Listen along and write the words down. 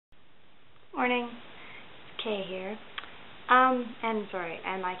Morning. It's Kay here. And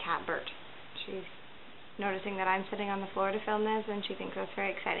my cat Bert. She's noticing that I'm sitting on the floor to film this, and she thinks that's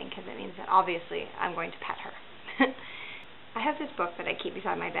very exciting because it means that obviously I'm going to pet her. I have this book that I keep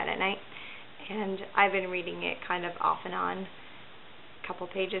beside my bed at night, and I've been reading it kind of off and on, a couple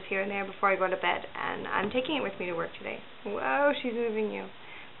pages here and there before I go to bed, and I'm taking it with me to work today. Whoa, she's moving you.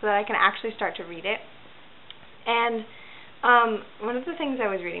 So that I can actually start to read it. And one of the things I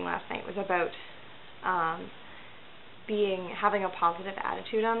was reading last night was about having a positive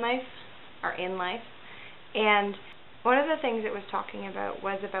attitude on life, or in life. And one of the things it was talking about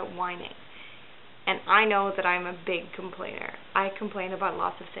was about whining. And I know that I'm a big complainer. I complain about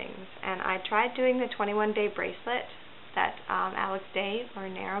lots of things. And I tried doing the 21-day bracelet that Alex Day or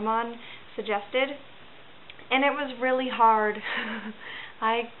Narimon suggested, and it was really hard.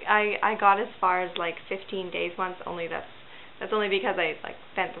 I got as far as like 15 days once, only that's only because I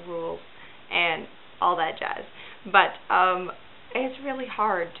bent the rules and all that jazz. But it's really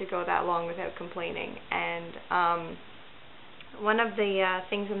hard to go that long without complaining. And one of the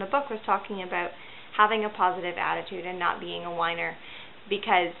things in the book was talking about having a positive attitude and not being a whiner,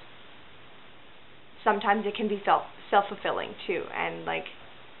 because sometimes it can be self-fulfilling too, and like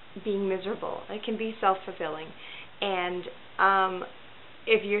being miserable, it can be self-fulfilling. And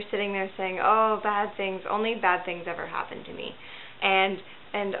if you're sitting there saying, oh, bad things, only bad things ever happen to me, and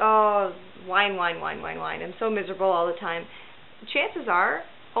oh, whine, I'm so miserable all the time, chances are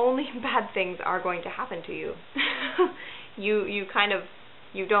only bad things are going to happen to you.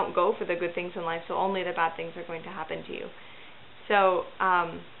 You don't go for the good things in life, so only the bad things are going to happen to you. So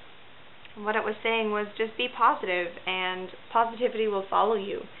what it was saying was just be positive, and positivity will follow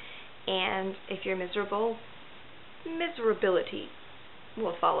you. And if you're miserable, miserability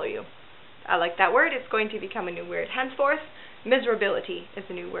will follow you. I like that word. It's going to become a new word. Henceforth, miserability is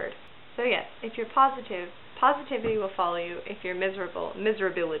a new word. So yes, if you're positive, positivity will follow you. If you're miserable,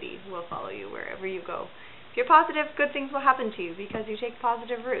 miserability will follow you wherever you go. If you're positive, good things will happen to you because you take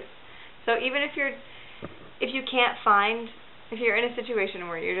positive routes. So even if you're in a situation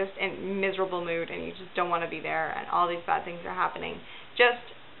where you're just in a miserable mood and you just don't want to be there and all these bad things are happening, just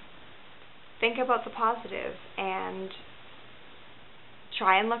think about the positive and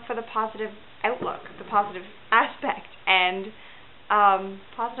try and look for the positive outlook, the positive aspect, and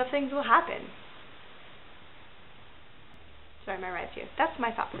positive things will happen. Sorry, my ride's here. That's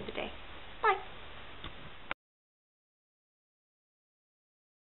my thought for the day. Bye.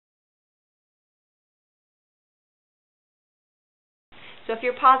 So if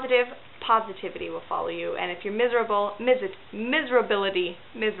you're positive, positivity will follow you. And if you're miserable, miserability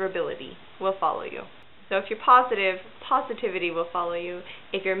will follow you. So if you're positive, positivity will follow you.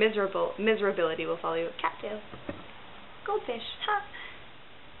 If you're miserable, miserability will follow you. Cattail. Goldfish. Ha!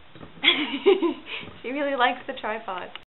 She really likes the tripod.